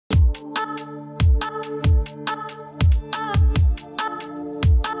Hi,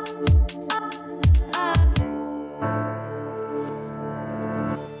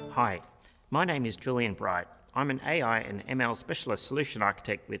 my name is Julian Bright. I'm an AI and ML Specialist Solution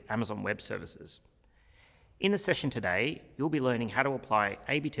Architect with Amazon Web Services. In the session today, you'll be learning how to apply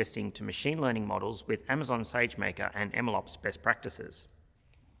A/B testing to machine learning models with Amazon SageMaker and MLOps best practices.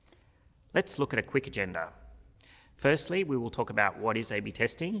 Let's look at a quick agenda. Firstly, we will talk about what is A/B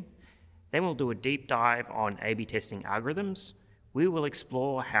testing. Then we'll do a deep dive on A/B testing algorithms. We will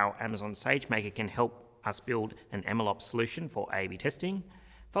explore how Amazon SageMaker can help us build an MLOps solution for A/B testing,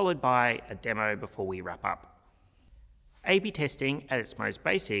 followed by a demo before we wrap up. A/B testing, at its most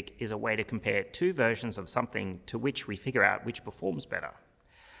basic, is a way to compare two versions of something to which we figure out which performs better.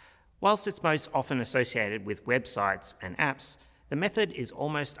 Whilst it's most often associated with websites and apps, the method is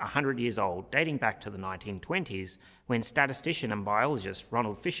almost 100 years old, dating back to the 1920s, when statistician and biologist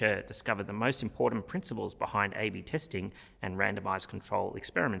Ronald Fisher discovered the most important principles behind A/B testing and randomized control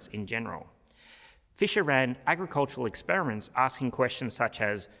experiments in general. Fisher ran agricultural experiments asking questions such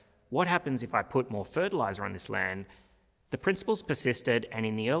as, what happens if I put more fertilizer on this land? The principles persisted, and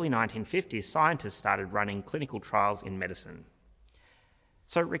in the early 1950s, scientists started running clinical trials in medicine.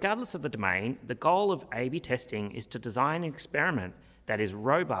 So regardless of the domain, the goal of A/B testing is to design an experiment that is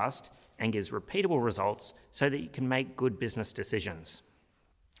robust and gives repeatable results so that you can make good business decisions.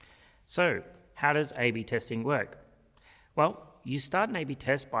 So how does A/B testing work? Well, you start an A/B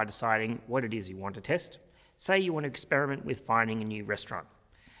test by deciding what it is you want to test. Say you want to experiment with finding a new restaurant.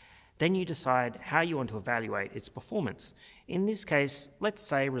 Then you decide how you want to evaluate its performance. In this case, let's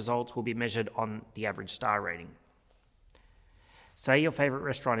say results will be measured on the average star rating. Say your favourite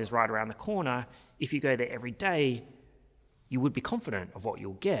restaurant is right around the corner. If you go there every day, you would be confident of what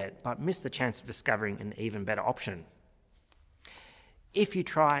you'll get, but miss the chance of discovering an even better option. If you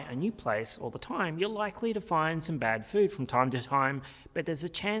try a new place all the time, you're likely to find some bad food from time to time, but there's a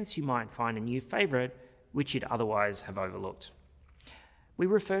chance you might find a new favourite which you'd otherwise have overlooked. We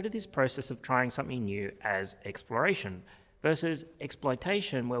refer to this process of trying something new as exploration versus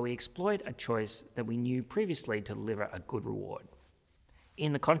exploitation, where we exploit a choice that we knew previously to deliver a good reward.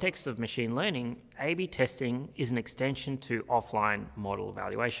 In the context of machine learning, A/B testing is an extension to offline model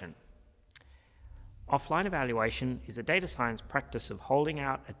evaluation. Offline evaluation is a data science practice of holding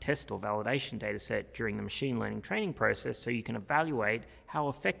out a test or validation dataset during the machine learning training process so you can evaluate how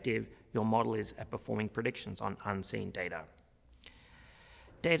effective your model is at performing predictions on unseen data.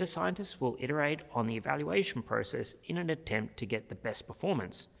 Data scientists will iterate on the evaluation process in an attempt to get the best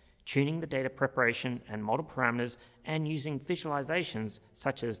performance, tuning the data preparation and model parameters and using visualizations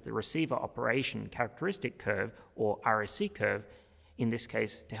such as the Receiver Operation Characteristic Curve, or ROC curve, in this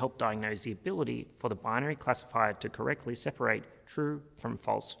case to help diagnose the ability for the binary classifier to correctly separate true from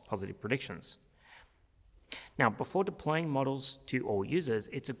false positive predictions. Now, before deploying models to all users,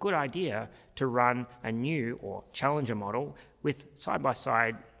 it's a good idea to run a new or challenger model with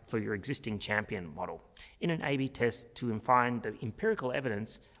side-by-side for your existing champion model in an A/B test to find the empirical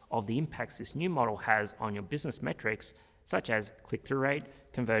evidence of the impacts this new model has on your business metrics, such as click-through rate,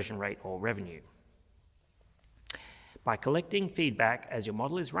 conversion rate, or revenue. By collecting feedback as your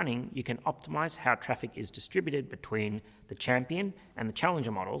model is running, you can optimize how traffic is distributed between the champion and the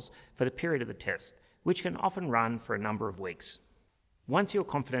challenger models for the period of the test, which can often run for a number of weeks. Once you're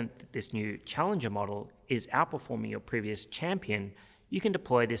confident that this new challenger model is outperforming your previous champion, you can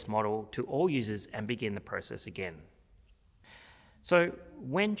deploy this model to all users and begin the process again. So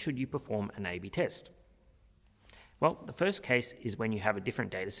when should you perform an A/B test? Well, the first case is when you have a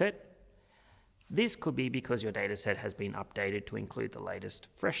different data set. This could be because your dataset has been updated to include the latest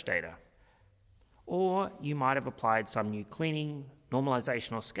fresh data. Or you might have applied some new cleaning,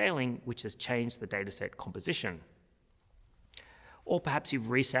 normalization or scaling which has changed the dataset composition. Or perhaps you've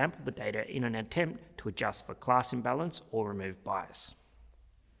resampled the data in an attempt to adjust for class imbalance or remove bias.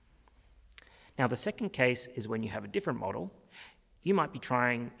 Now, the second case is when you have a different model. You might be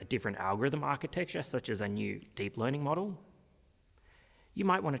trying a different algorithm architecture, such as a new deep learning model. You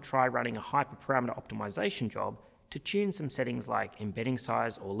might want to try running a hyperparameter optimization job to tune some settings like embedding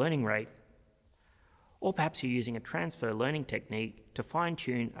size or learning rate. Or perhaps you're using a transfer learning technique to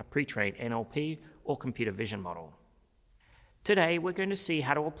fine-tune a pre-trained NLP or computer vision model. Today, we're going to see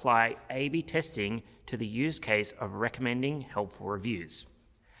how to apply A/B testing to the use case of recommending helpful reviews.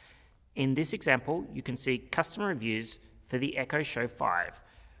 In this example, you can see customer reviews for the Echo Show 5.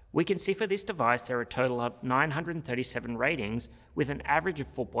 We can see for this device there are a total of 937 ratings with an average of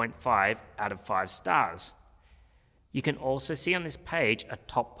 4.5 out of 5 stars. You can also see on this page a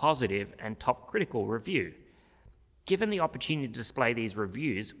top positive and top critical review. given the opportunity to display these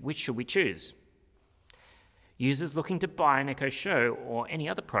reviews, which should we choose? Users looking to buy an Echo Show, or any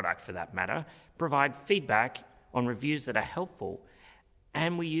other product for that matter, provide feedback on reviews that are helpful,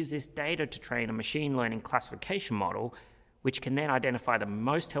 and we use this data to train a machine learning classification model, which can then identify the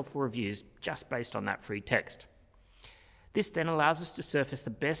most helpful reviews just based on that free text. This then allows us to surface the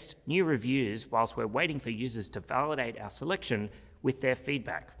best new reviews whilst we're waiting for users to validate our selection with their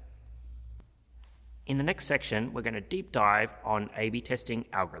feedback. In the next section, we're going to deep dive on A/B testing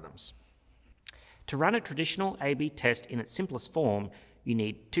algorithms. To run a traditional A/B test in its simplest form, you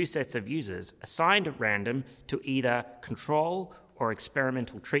need two sets of users assigned at random to either control or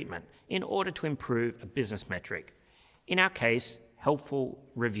experimental treatment in order to improve a business metric. In our case, helpful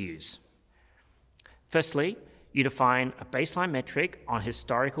reviews. Firstly, you define a baseline metric on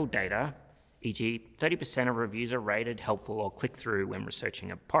historical data, e.g. 30% of reviews are rated helpful or click through when researching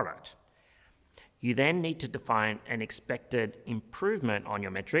a product. You then need to define an expected improvement on your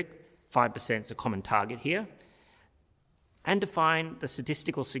metric, 5% is a common target here, and define the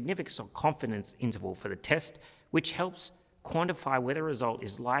statistical significance or confidence interval for the test, which helps quantify whether a result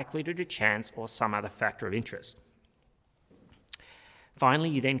is likely due to chance or some other factor of interest.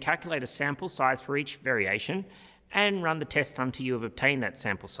 Finally, you then calculate a sample size for each variation and run the test until you have obtained that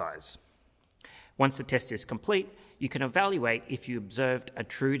sample size. Once the test is complete, you can evaluate if you observed a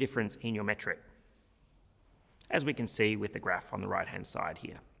true difference in your metric, as we can see with the graph on the right-hand side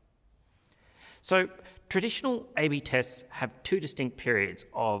here. So, traditional A/B tests have two distinct periods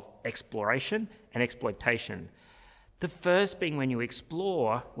of exploration and exploitation. The first being when you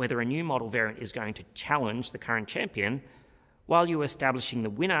explore whether a new model variant is going to challenge the current champion. While you're establishing the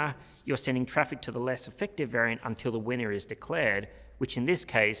winner, you're sending traffic to the less effective variant until the winner is declared, which in this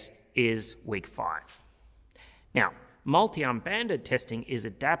case is week 5. Now, multi-arm banded testing is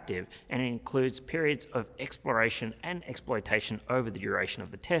adaptive and it includes periods of exploration and exploitation over the duration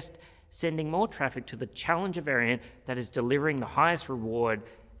of the test, sending more traffic to the challenger variant that is delivering the highest reward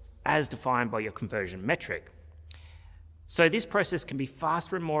as defined by your conversion metric. So this process can be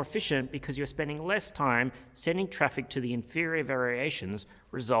faster and more efficient because you're spending less time sending traffic to the inferior variations,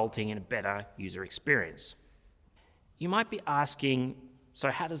 resulting in a better user experience. You might be asking, so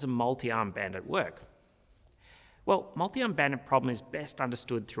how does a multi-arm bandit work? Well, multi-arm bandit problem is best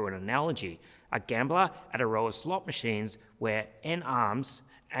understood through an analogy. A gambler at a row of slot machines where n arms,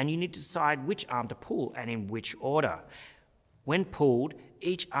 and you need to decide which arm to pull and in which order. When pulled,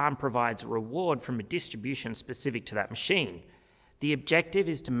 each arm provides a reward from a distribution specific to that machine. The objective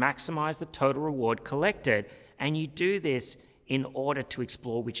is to maximize the total reward collected, and you do this in order to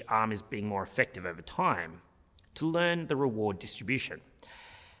explore which arm is being more effective over time, to learn the reward distribution.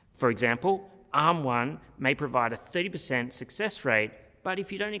 For example, arm 1 may provide a 30% success rate, but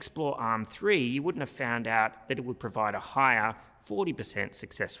if you don't explore arm 3, you wouldn't have found out that it would provide a higher 40%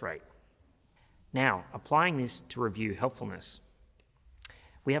 success rate. Now, applying this to review helpfulness.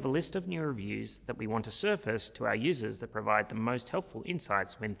 We have a list of new reviews that we want to surface to our users that provide the most helpful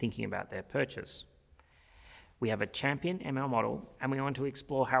insights when thinking about their purchase. We have a champion ML model, and we want to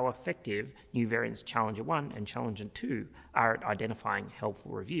explore how effective new variants Challenger 1 and Challenger 2 are at identifying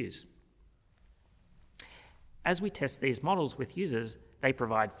helpful reviews. As we test these models with users, they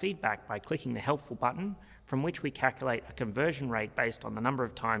provide feedback by clicking the helpful button, from which we calculate a conversion rate based on the number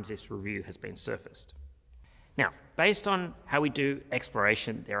of times this review has been surfaced. Now, based on how we do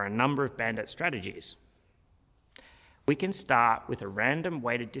exploration, there are a number of bandit strategies. We can start with a random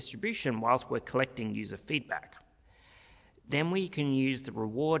weighted distribution whilst we're collecting user feedback. Then we can use the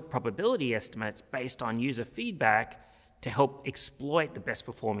reward probability estimates based on user feedback to help exploit the best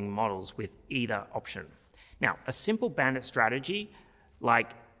performing models with either option. Now, a simple bandit strategy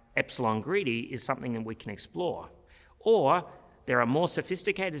like epsilon greedy is something that we can explore. Or there are more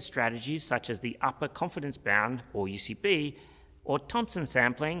sophisticated strategies such as the upper confidence bound, or UCB, or Thompson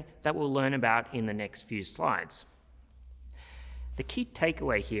sampling that we'll learn about in the next few slides. The key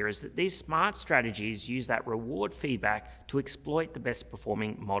takeaway here is that these smart strategies use that reward feedback to exploit the best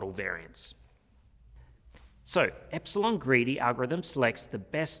performing model variants. So, epsilon greedy algorithm selects the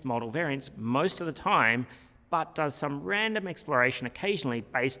best model variants most of the time, but does some random exploration occasionally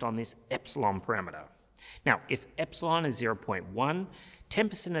based on this epsilon parameter. Now, if epsilon is 0.1,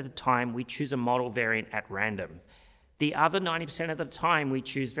 10% of the time we choose a model variant at random. The other 90% of the time we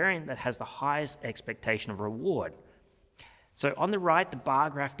choose variant that has the highest expectation of reward. So on the right, the bar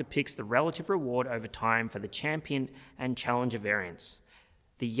graph depicts the relative reward over time for the champion and challenger variants.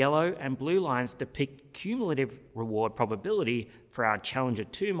 The yellow and blue lines depict cumulative reward probability for our Challenger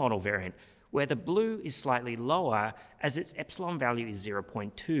 2 model variant, where the blue is slightly lower as its epsilon value is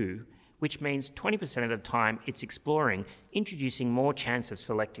 0.2, which means 20% of the time it's exploring, introducing more chance of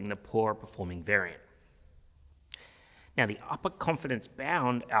selecting the poorer performing variant. Now, the upper confidence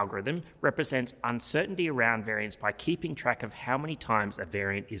bound algorithm represents uncertainty around variants by keeping track of how many times a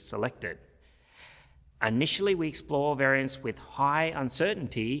variant is selected. Initially, we explore variants with high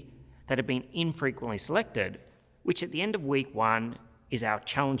uncertainty that have been infrequently selected, which at the end of week 1 is our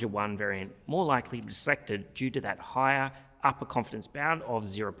Challenger 1 variant, more likely to be selected due to that higher upper confidence bound of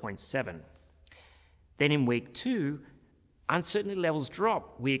 0.7. Then in week 2, uncertainty levels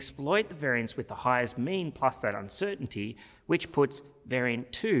drop. We exploit the variants with the highest mean plus that uncertainty, which puts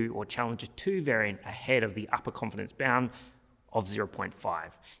variant 2 or Challenger 2 variant ahead of the upper confidence bound of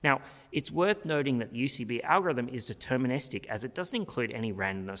 0.5. Now, it's worth noting that the UCB algorithm is deterministic as it doesn't include any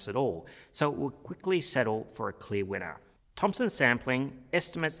randomness at all, so it will quickly settle for a clear winner. Thompson sampling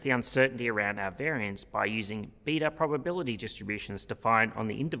estimates the uncertainty around our variants by using beta probability distributions defined on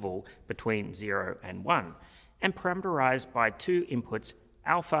the interval between 0 and 1, and parameterized by 2 inputs,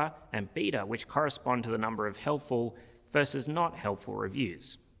 alpha and beta, which correspond to the number of helpful versus not helpful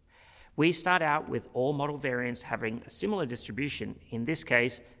reviews. We start out with all model variants having a similar distribution, in this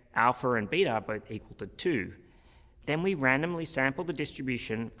case, alpha and beta are both equal to 2. Then we randomly sample the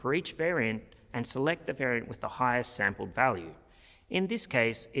distribution for each variant and select the variant with the highest sampled value. In this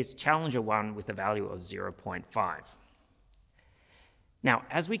case, it's Challenger 1 with a value of 0.5. Now,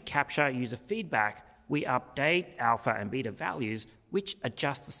 as we capture user feedback, we update alpha and beta values, which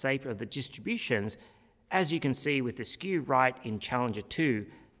adjust the shape of the distributions, as you can see with the skew right in Challenger 2,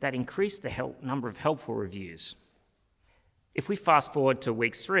 that increase the number of helpful reviews. If we fast forward to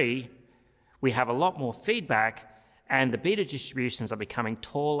week 3, we have a lot more feedback and the beta distributions are becoming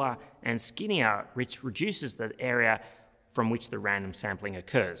taller and skinnier, which reduces the area from which the random sampling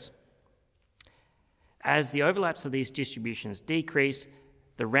occurs. As the overlaps of these distributions decrease,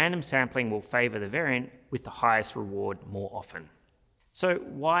 the random sampling will favour the variant with the highest reward more often. So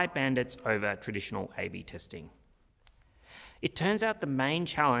why bandits over traditional A/B testing? It turns out the main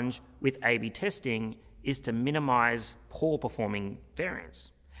challenge with A/B testing is to minimise poor performing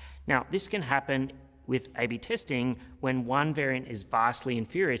variants. Now, this can happen with A/B testing when one variant is vastly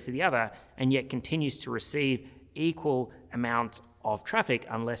inferior to the other and yet continues to receive equal amounts of traffic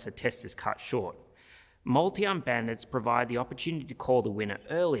unless a test is cut short. Multi-arm bandits provide the opportunity to call the winner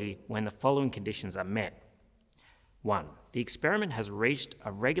early when the following conditions are met. 1. The experiment has reached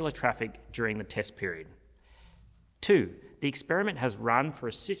a regular traffic during the test period. 2. The experiment has run for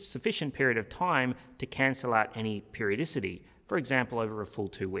a sufficient period of time to cancel out any periodicity, for example, over a full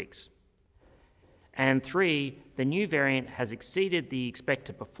 2 weeks. And 3, the new variant has exceeded the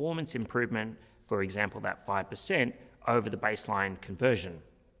expected performance improvement, for example, that 5%, over the baseline conversion.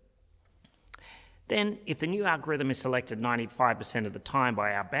 Then, if the new algorithm is selected 95% of the time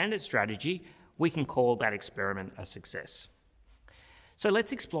by our bandit strategy, we can call that experiment a success. So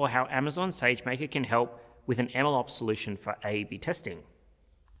let's explore how Amazon SageMaker can help with an MLOps solution for A/B testing.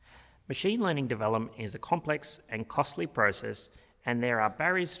 Machine learning development is a complex and costly process, and there are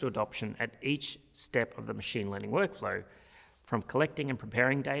barriers to adoption at each step of the machine learning workflow, from collecting and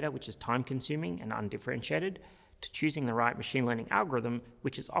preparing data, which is time-consuming and undifferentiated, to choosing the right machine learning algorithm,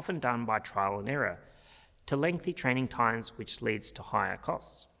 which is often done by trial and error, to lengthy training times, which leads to higher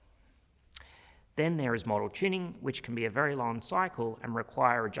costs. Then there is model tuning, which can be a very long cycle and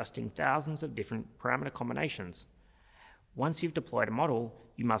require adjusting thousands of different parameter combinations. Once you've deployed a model,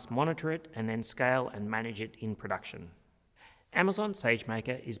 you must monitor it and then scale and manage it in production. Amazon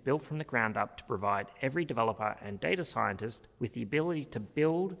SageMaker is built from the ground up to provide every developer and data scientist with the ability to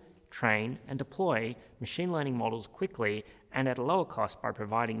build, train, and deploy machine learning models quickly and at a lower cost by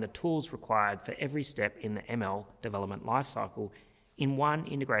providing the tools required for every step in the ML development lifecycle in one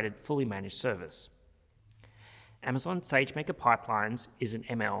integrated, fully managed service. Amazon SageMaker Pipelines is an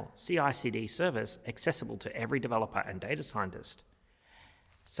ML CI/CD service accessible to every developer and data scientist.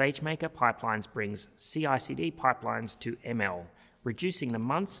 SageMaker Pipelines brings CI/CD pipelines to ML, reducing the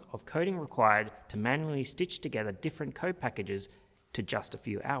months of coding required to manually stitch together different code packages to just a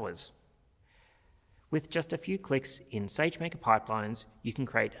few hours. With just a few clicks in SageMaker Pipelines, you can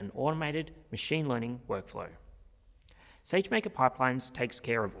create an automated machine learning workflow. SageMaker Pipelines takes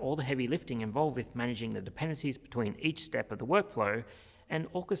care of all the heavy lifting involved with managing the dependencies between each step of the workflow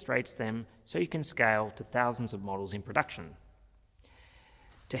and orchestrates them so you can scale to thousands of models in production.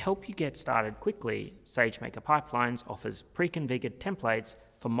 To help you get started quickly, SageMaker Pipelines offers pre-configured templates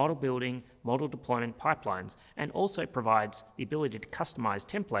for model building, model deployment pipelines, and also provides the ability to customize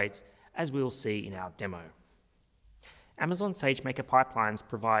templates, as we will see in our demo. Amazon SageMaker Pipelines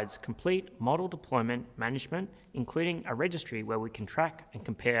provides complete model deployment management, including a registry where we can track and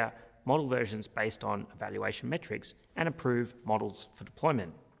compare model versions based on evaluation metrics, and approve models for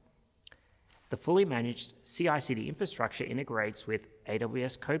deployment. The fully managed CI/CD infrastructure integrates with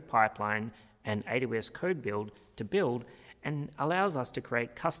AWS Code Pipeline and AWS Code Build to build and allows us to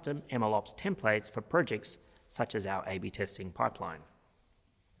create custom MLOps templates for projects such as our A/B testing pipeline.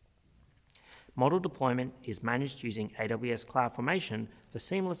 Model deployment is managed using AWS CloudFormation for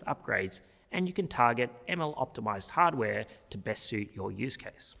seamless upgrades, and you can target ML-optimized hardware to best suit your use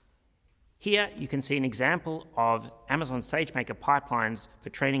case. Here you can see an example of Amazon SageMaker pipelines for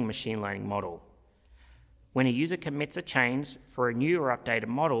training a machine learning model. When a user commits a change for a new or updated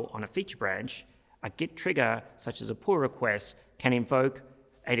model on a feature branch, a Git trigger such as a pull request can invoke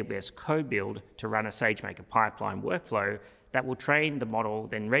AWS Code Build to run a SageMaker pipeline workflow that will train the model,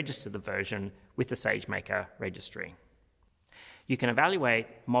 then register the version with the SageMaker registry. You can evaluate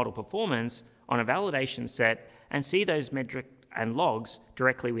model performance on a validation set and see those metrics and logs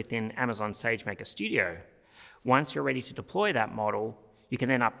directly within Amazon SageMaker Studio. Once you're ready to deploy that model, you can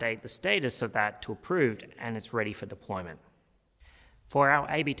then update the status of that to approved and it's ready for deployment. For our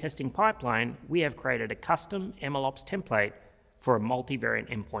A/B testing pipeline, we have created a custom MLOps template for a multivariate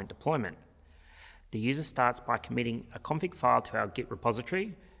endpoint deployment. The user starts by committing a config file to our Git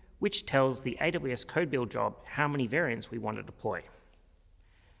repository, which tells the AWS Code Build job how many variants we want to deploy.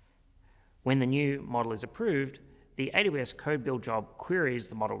 When the new model is approved, the AWS Code Build job queries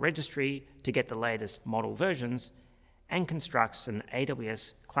the model registry to get the latest model versions and constructs an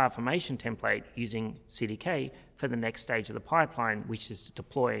AWS CloudFormation template using CDK for the next stage of the pipeline, which is to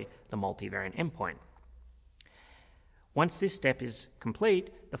deploy the multivariate endpoint. Once this step is complete,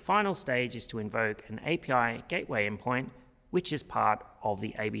 the final stage is to invoke an API gateway endpoint, which is part of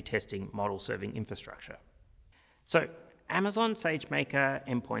the A/B testing model serving infrastructure. So Amazon SageMaker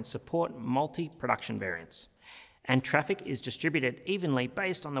endpoints support multi-production variants, and traffic is distributed evenly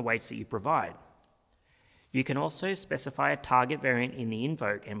based on the weights that you provide. You can also specify a target variant in the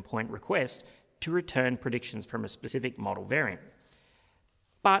invoke endpoint request to return predictions from a specific model variant.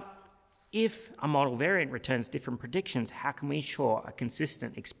 But if a model variant returns different predictions, how can we ensure a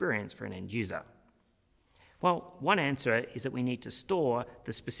consistent experience for an end user? Well, one answer is that we need to store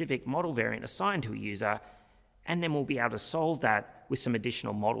the specific model variant assigned to a user, and then we'll be able to solve that with some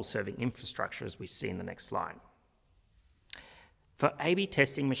additional model serving infrastructure as we see in the next slide. For A/B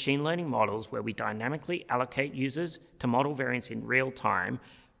testing machine learning models where we dynamically allocate users to model variants in real time,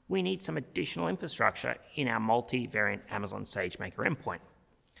 we need some additional infrastructure in our multi-variant Amazon SageMaker endpoint.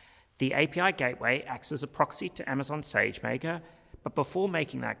 The API gateway acts as a proxy to Amazon SageMaker, but before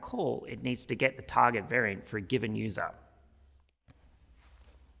making that call, it needs to get the target variant for a given user.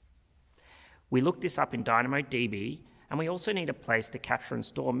 We look this up in DynamoDB, and we also need a place to capture and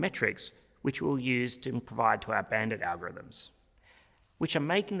store metrics, which we'll use to provide to our bandit algorithms, which are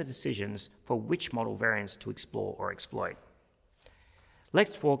making the decisions for which model variants to explore or exploit.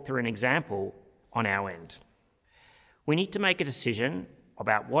 Let's walk through an example on our end. We need to make a decision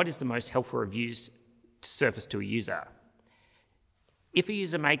about what is the most helpful reviews to surface to a user. If a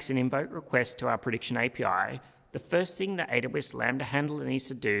user makes an invoke request to our prediction API, the first thing the AWS Lambda handler needs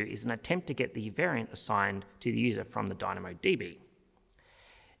to do is an attempt to get the variant assigned to the user from the DynamoDB.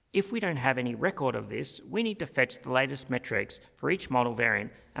 If we don't have any record of this, we need to fetch the latest metrics for each model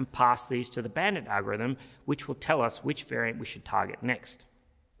variant and pass these to the bandit algorithm, which will tell us which variant we should target next.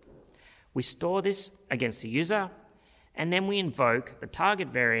 We store this against the user, and then we invoke the target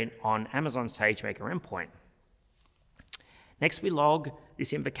variant on Amazon SageMaker endpoint. Next, we log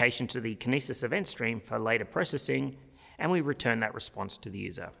this invocation to the Kinesis event stream for later processing, and we return that response to the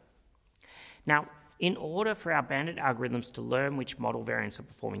user. Now, in order for our bandit algorithms to learn which model variants are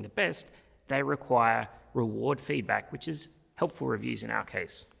performing the best, they require reward feedback, which is helpful reviews in our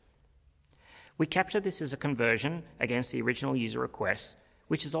case. We capture this as a conversion against the original user request,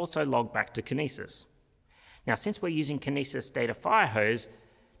 which is also logged back to Kinesis. Now, since we're using Kinesis Data Firehose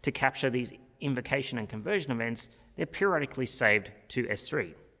to capture these invocation and conversion events, they're periodically saved to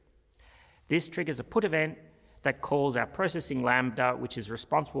S3. This triggers a put event that calls our processing Lambda, which is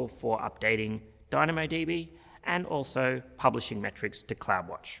responsible for updating DynamoDB and also publishing metrics to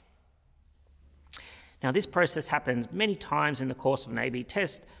CloudWatch. Now, this process happens many times in the course of an A/B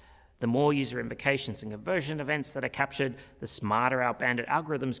test. The more user invocations and conversion events that are captured, the smarter our bandit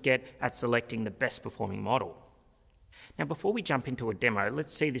algorithms get at selecting the best performing model. Now, before we jump into a demo,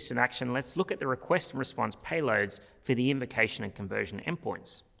 let's see this in action. Let's look at the request and response payloads for the invocation and conversion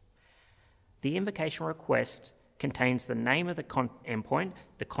endpoints. The invocation request contains the name of the endpoint,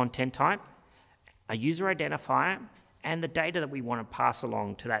 the content type, a user identifier, and the data that we want to pass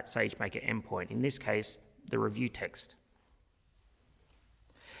along to that SageMaker endpoint, in this case, the review text.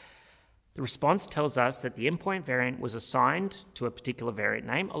 The response tells us that the endpoint variant was assigned to a particular variant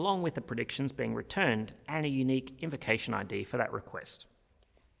name along with the predictions being returned and a unique invocation ID for that request.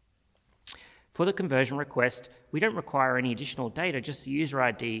 For the conversion request, we don't require any additional data, just the user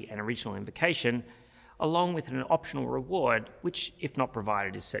ID and original invocation, along with an optional reward, which, if not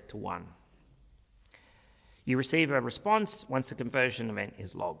provided, is set to 1. You receive a response once the conversion event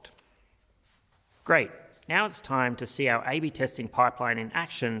is logged. Great. Now it's time to see our A/B testing pipeline in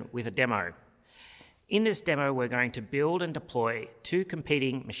action with a demo. In this demo, we're going to build and deploy 2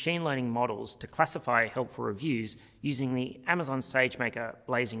 competing machine learning models to classify helpful reviews using the Amazon SageMaker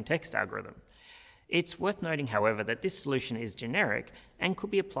blazing text algorithm. It's worth noting, however, that this solution is generic and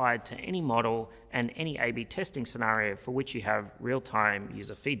could be applied to any model and any A/B testing scenario for which you have real-time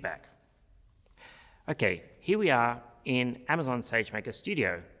user feedback. Okay, here we are in Amazon SageMaker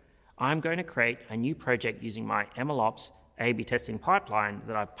Studio. I'm going to create a new project using my MLOps A/B testing pipeline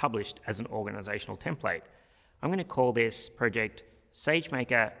that I've published as an organizational template. I'm going to call this project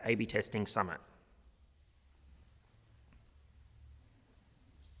SageMaker A/B Testing Summit.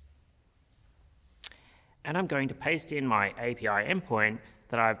 And I'm going to paste in my API endpoint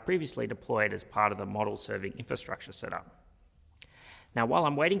that I've previously deployed as part of the model serving infrastructure setup. Now, while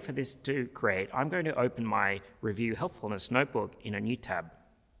I'm waiting for this to create, I'm going to open my Review Helpfulness notebook in a new tab.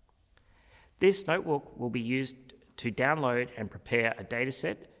 This notebook will be used to download and prepare a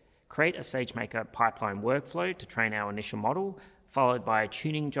dataset, create a SageMaker pipeline workflow to train our initial model, followed by a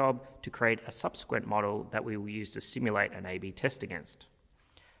tuning job to create a subsequent model that we will use to simulate an A/B test against.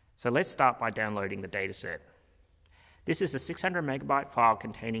 So let's start by downloading the dataset. This is a 600 megabyte file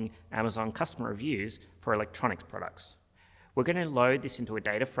containing Amazon customer reviews for electronics products. We're going to load this into a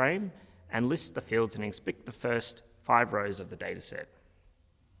data frame and list the fields and inspect the first 5 rows of the dataset.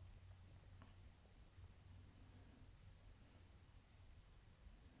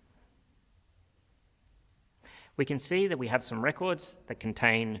 We can see that we have some records that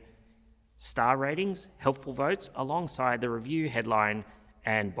contain star ratings, helpful votes, alongside the review headline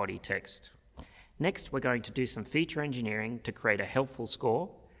and body text. Next, we're going to do some feature engineering to create a helpful score,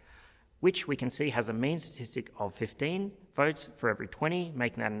 which we can see has a mean statistic of 15 votes for every 20,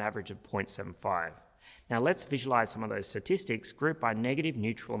 making that an average of 0.75. Now let's visualize some of those statistics grouped by negative,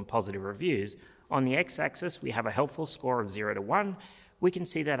 neutral, and positive reviews. On the x-axis, we have a helpful score of 0 to 1. We can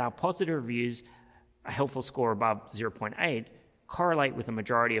see that our positive reviews, a helpful score above 0.8, correlate with a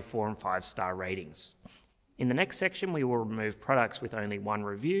majority of 4 and 5 star ratings. In the next section, we will remove products with only 1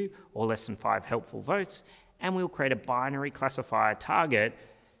 review or less than 5 helpful votes, and we'll create a binary classifier target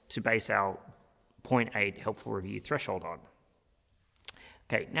to base our 0.8 helpful review threshold on.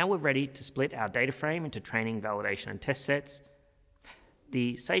 Okay, now we're ready to split our data frame into training, validation, and test sets.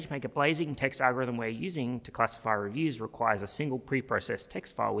 The SageMaker blazing text algorithm we're using to classify reviews requires a single preprocessed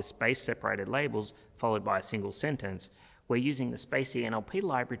text file with space-separated labels followed by a single sentence. We're using the Spacey NLP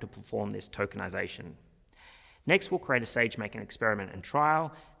library to perform this tokenization. Next, we'll create a SageMaker experiment and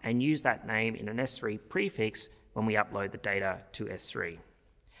trial and use that name in an S3 prefix when we upload the data to S3.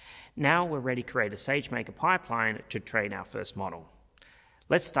 Now we're ready to create a SageMaker pipeline to train our first model.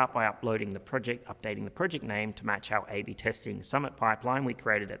 Let's start by updating the project name to match our A/B testing Summit pipeline we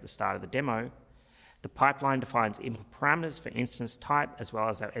created at the start of the demo. The pipeline defines input parameters for instance type as well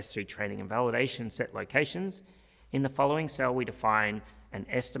as our S3 training and validation set locations. In the following cell, we define an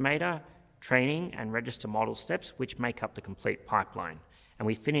estimator, training, and register model steps which make up the complete pipeline. And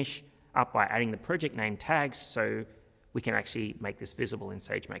we finish up by adding the project name tags so we can actually make this visible in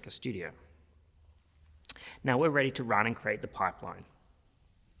SageMaker Studio. Now we're ready to run and create the pipeline.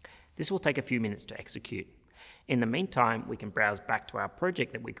 This will take a few minutes to execute. In the meantime, we can browse back to our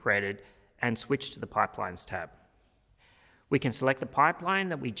project that we created and switch to the Pipelines tab. We can select the pipeline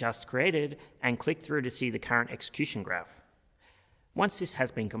that we just created and click through to see the current execution graph. Once this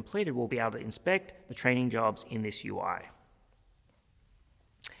has been completed, we'll be able to inspect the training jobs in this UI.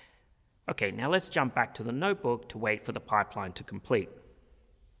 Okay, now let's jump back to the notebook to wait for the pipeline to complete.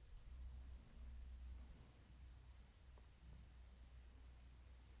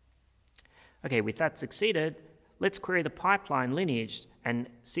 Okay, with that succeeded, let's query the pipeline lineage and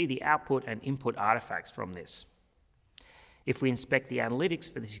see the output and input artifacts from this. If we inspect the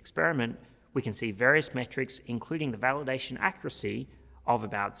analytics for this experiment, we can see various metrics, including the validation accuracy of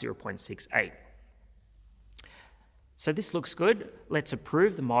about 0.68. So this looks good. Let's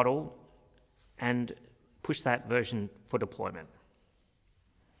approve the model and push that version for deployment.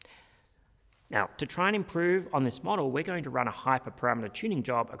 Now, to try and improve on this model, we're going to run a hyperparameter tuning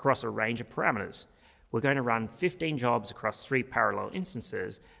job across a range of parameters. We're going to run 15 jobs across 3 parallel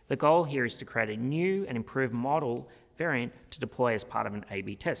instances. The goal here is to create a new and improved model variant to deploy as part of an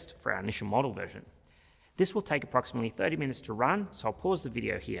A/B test for our initial model version. This will take approximately 30 minutes to run, so I'll pause the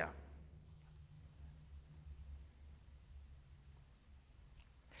video here.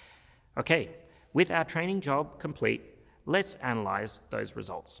 Okay, with our training job complete, let's analyze those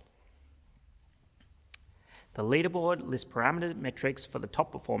results. The leaderboard lists parameter metrics for the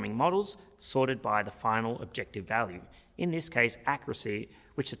top performing models sorted by the final objective value, in this case accuracy,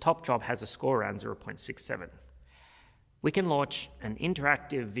 which the top job has a score around 0.67. We can launch an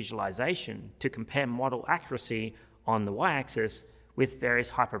interactive visualization to compare model accuracy on the y-axis with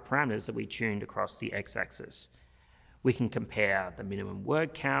various hyperparameters that we tuned across the x-axis. We can compare the minimum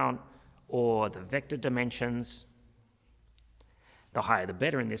word count or the vector dimensions. The higher the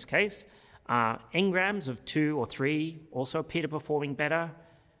better in this case. N-grams of 2 or 3 also appear to be performing better,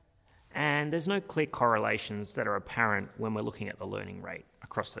 and there's no clear correlations that are apparent when we're looking at the learning rate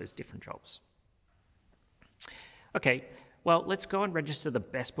across those different jobs. Okay, well, let's go and register the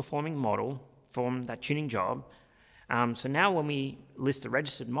best performing model from that tuning job. So now when we list the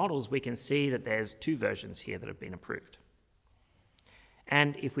registered models, we can see that there's 2 versions here that have been approved.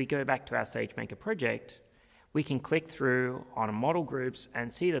 And if we go back to our SageMaker project, we can click through on model groups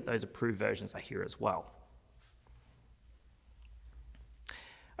and see that those approved versions are here as well.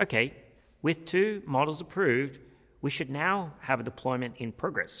 Okay, with 2 models approved, we should now have a deployment in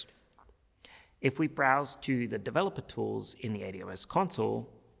progress. If we browse to the developer tools in the AWS console,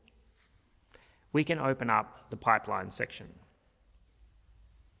 we can open up the pipeline section.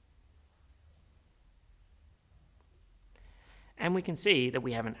 And we can see that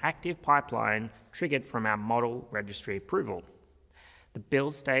we have an active pipeline triggered from our model registry approval. The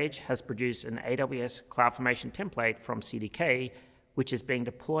build stage has produced an AWS CloudFormation template from CDK, which is being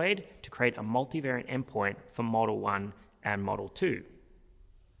deployed to create a multivariate endpoint for Model 1 and Model 2.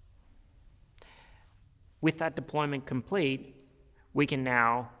 With that deployment complete, we can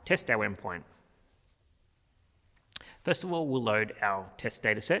now test our endpoint. First of all, we'll load our test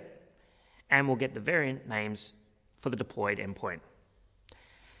dataset, and we'll get the variant names for the deployed endpoint.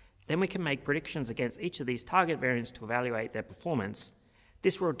 Then we can make predictions against each of these target variants to evaluate their performance.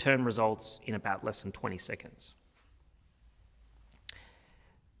 This will return results in about less than 20 seconds.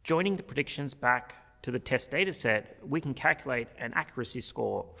 Joining the predictions back to the test dataset, we can calculate an accuracy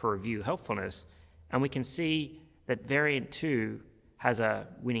score for review helpfulness, and we can see that variant 2 has a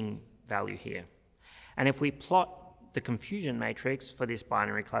winning value here. And if we plot the confusion matrix for this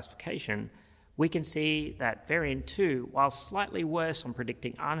binary classification, we can see that variant 2, while slightly worse on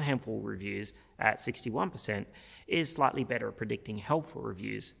predicting unhelpful reviews at 61%, is slightly better at predicting helpful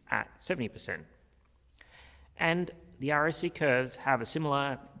reviews at 70%. And the ROC curves have a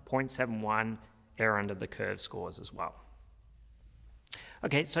similar 0.71 error under the curve scores as well.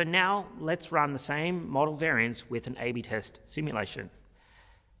 Okay, so now let's run the same model variants with an A/B test simulation.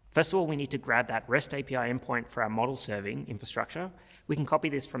 First of all, we need to grab that REST API endpoint for our model serving infrastructure. We can copy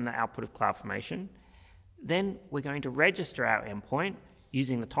this from the output of CloudFormation. Then we're going to register our endpoint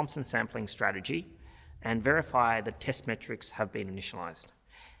using the Thompson sampling strategy and verify the test metrics have been initialized.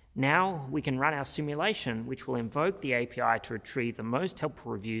 Now we can run our simulation, which will invoke the API to retrieve the most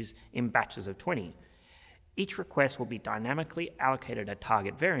helpful reviews in batches of 20. Each request will be dynamically allocated a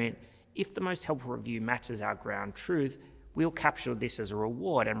target variant. If the most helpful review matches our ground truth, we'll capture this as a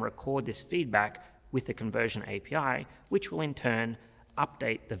reward and record this feedback with the conversion API, which will in turn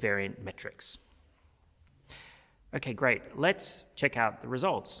update the variant metrics. Okay, great. Let's check out the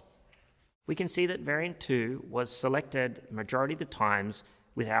results. We can see that variant 2 was selected majority of the times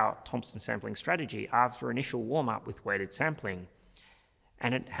with our Thompson sampling strategy after initial warm-up with weighted sampling.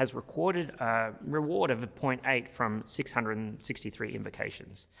 And it has recorded a reward of 0.8 from 663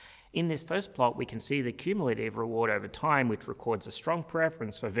 invocations. In this first plot, we can see the cumulative reward over time, which records a strong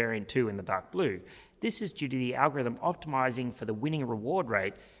preference for variant 2 in the dark blue. This is due to the algorithm optimizing for the winning reward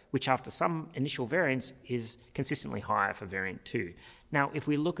rate, which after some initial variance is consistently higher for variant 2. Now, if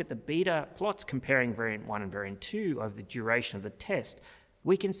we look at the beta plots comparing variant 1 and variant 2 over the duration of the test,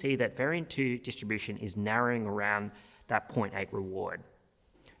 we can see that variant 2 distribution is narrowing around that 0.8 reward,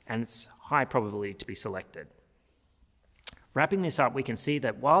 and it's high probability to be selected. Wrapping this up, we can see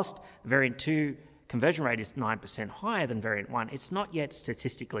that whilst variant 2 conversion rate is 9% higher than variant 1, it's not yet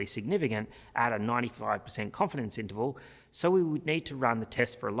statistically significant at a 95% confidence interval, so we would need to run the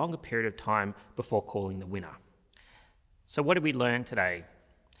test for a longer period of time before calling the winner. So what did we learn today?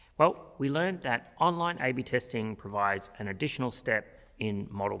 Well, we learned that online A/B testing provides an additional step in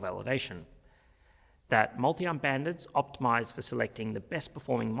model validation, that multi-arm bandits optimize for selecting the best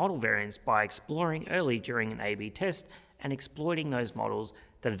performing model variants by exploring early during an A/B test and exploiting those models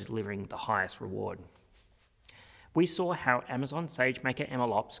that are delivering the highest reward. We saw how Amazon SageMaker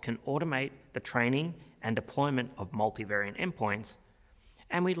MLOps can automate the training and deployment of multivariate endpoints,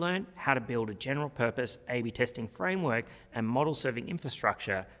 and we learned how to build a general-purpose A/B testing framework and model-serving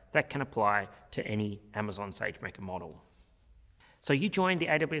infrastructure that can apply to any Amazon SageMaker model. So you joined the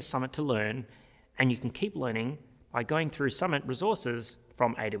AWS Summit to learn, and you can keep learning by going through Summit resources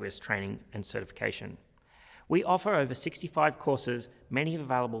from AWS Training and Certification. We offer over 65 courses, many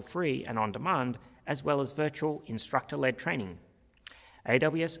available free and on demand, as well as virtual instructor-led training.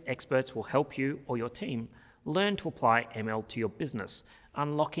 AWS experts will help you or your team learn to apply ML to your business,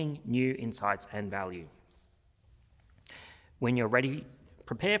 unlocking new insights and value. When you're ready,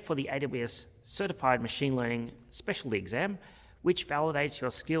 prepare for the AWS Certified Machine Learning Specialty Exam, which validates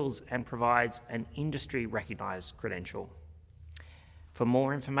your skills and provides an industry-recognized credential. For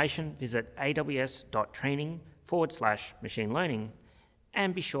more information, visit aws.training/machine learning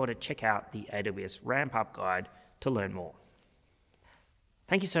and be sure to check out the AWS Ramp-Up Guide to learn more.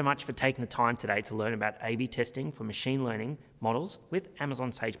 Thank you so much for taking the time today to learn about A/B testing for machine learning models with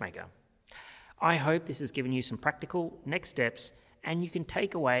Amazon SageMaker. I hope this has given you some practical next steps and you can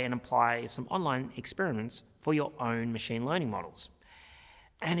take away and apply some online experiments for your own machine learning models.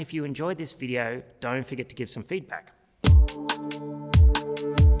 And if you enjoyed this video, don't forget to give some feedback.